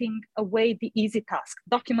automating away the easy task,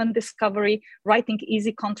 document discovery, writing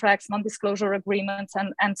easy contracts, non-disclosure agreements,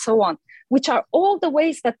 and so on, which are all the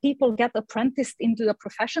ways that people get apprenticed into the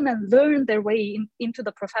profession and learn their way into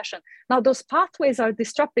the profession. Now, those pathways are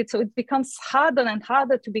disrupted, so it becomes harder and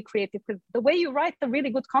harder to be creative, because the way you write a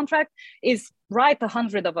really good contract is write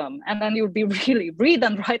 100 of them, and then you'll be really read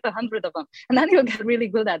and write 100 of them, and then you'll get really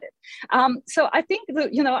good at it. So I think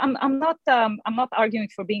that, you know, I'm not arguing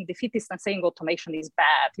for being defeatist and saying automation is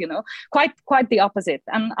bad. You know, quite the opposite.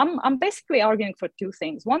 And I'm basically arguing for two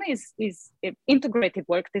things. One is integrated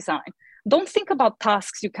work design. Don't think about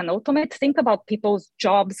tasks you can automate. Think about people's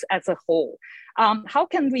jobs as a whole. How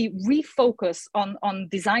can we refocus on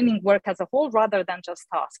designing work as a whole rather than just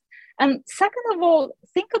tasks? And second of all,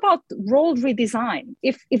 think about role redesign.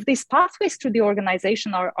 If these pathways to the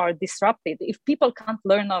organization are disrupted, if people can't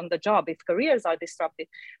learn on the job, if careers are disrupted,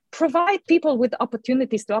 provide people with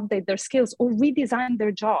opportunities to update their skills or redesign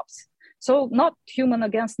their jobs. So not human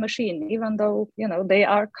against machine, even though, you know, they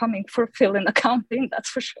are coming for fill in accounting, that's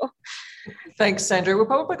for sure. Thanks, Sandra. We've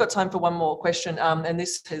probably got time for one more question. And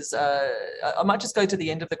this is, I might just go to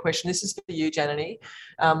the end of the question. This is for you, Janani.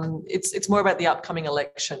 It's more about the upcoming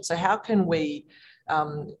election. So how can we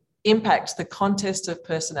impact the contest of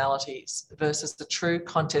personalities versus the true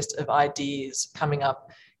contest of ideas coming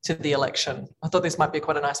up to the election? I thought this might be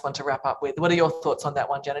quite a nice one to wrap up with. What are your thoughts on that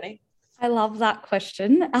one, Janani? I love that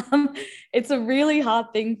question. It's a really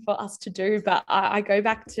hard thing for us to do, but I go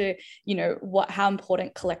back to, you know, how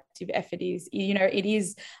important collective effort is. You know, it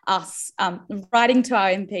is us writing to our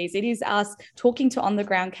MPs. It is us talking to on the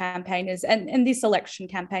ground campaigners, and this election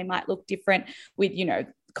campaign might look different with, you know,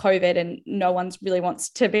 COVID and no one's really wants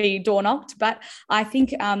to be door knocked, but I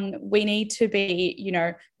think we need to be, you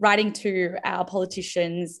know, writing to our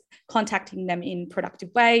politicians, contacting them in productive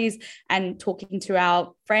ways, and talking to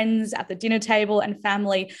our friends at the dinner table and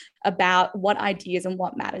family about what ideas and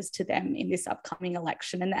what matters to them in this upcoming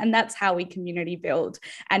election. And that's how we community build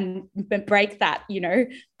and break that, you know,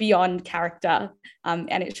 beyond character.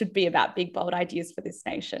 And it should be about big, bold ideas for this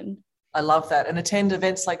nation. I love that. And attend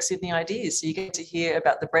events like Sydney Ideas. So you get to hear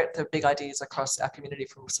about the breadth of big ideas across our community,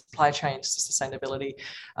 from supply chains to sustainability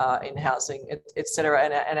in housing, et cetera,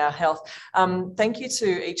 and our health. Thank you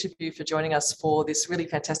to each of you for joining us for this really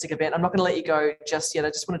fantastic event. I'm not going to let you go just yet. I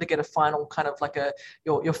just wanted to get a final kind of like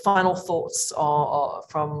your final thoughts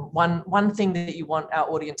from one thing that you want our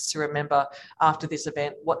audience to remember after this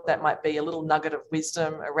event, what that might be, a little nugget of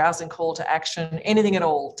wisdom, a rousing call to action, anything at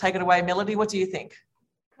all. Take it away, Melody. What do you think?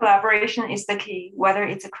 Collaboration is the key, whether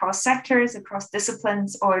it's across sectors, across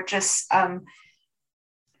disciplines, or just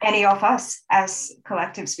any of us as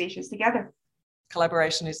collective species together.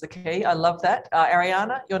 Collaboration is the key. I love that.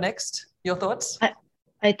 Ariana, you're next. Your thoughts?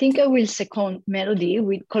 I think I will second Melody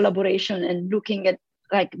with collaboration and looking at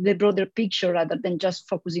like the broader picture rather than just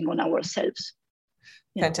focusing on ourselves.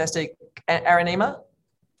 Yeah. Fantastic. Aranima?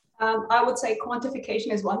 I would say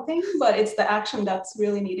quantification is one thing, but it's the action that's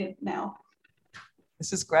really needed now.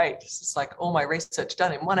 This is great. This is like all my research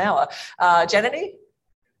done in 1 hour. Janani?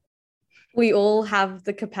 We all have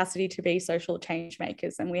the capacity to be social change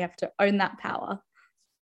makers, and we have to own that power.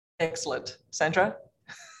 Excellent. Sandra?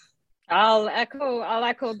 I'll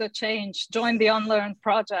echo the change. Join the Unlearn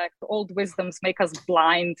project. Old wisdoms make us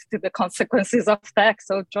blind to the consequences of tech.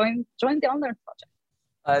 So join the Unlearn project.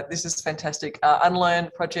 This is fantastic.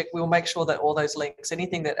 Unlearn project, we'll make sure that all those links,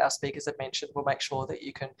 anything that our speakers have mentioned, we'll make sure that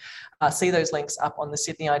you can see those links up on the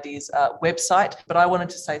Sydney Ideas website. But I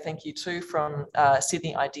wanted to say thank you too from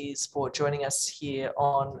Sydney Ideas for joining us here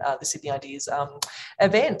on the Sydney Ideas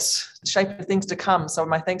event, Shape of Things to Come. So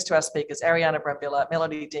my thanks to our speakers, Ariana Brambilla,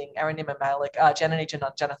 Melody Ding, Aranima Malik, Janani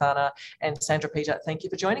Janathana, and Sandra Peter. Thank you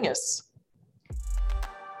for joining us.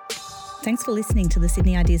 Thanks for listening to the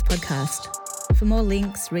Sydney Ideas podcast. For more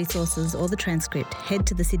links, resources, or the transcript, head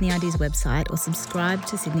to the Sydney Ideas website or subscribe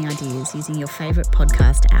to Sydney Ideas using your favourite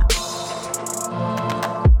podcast app.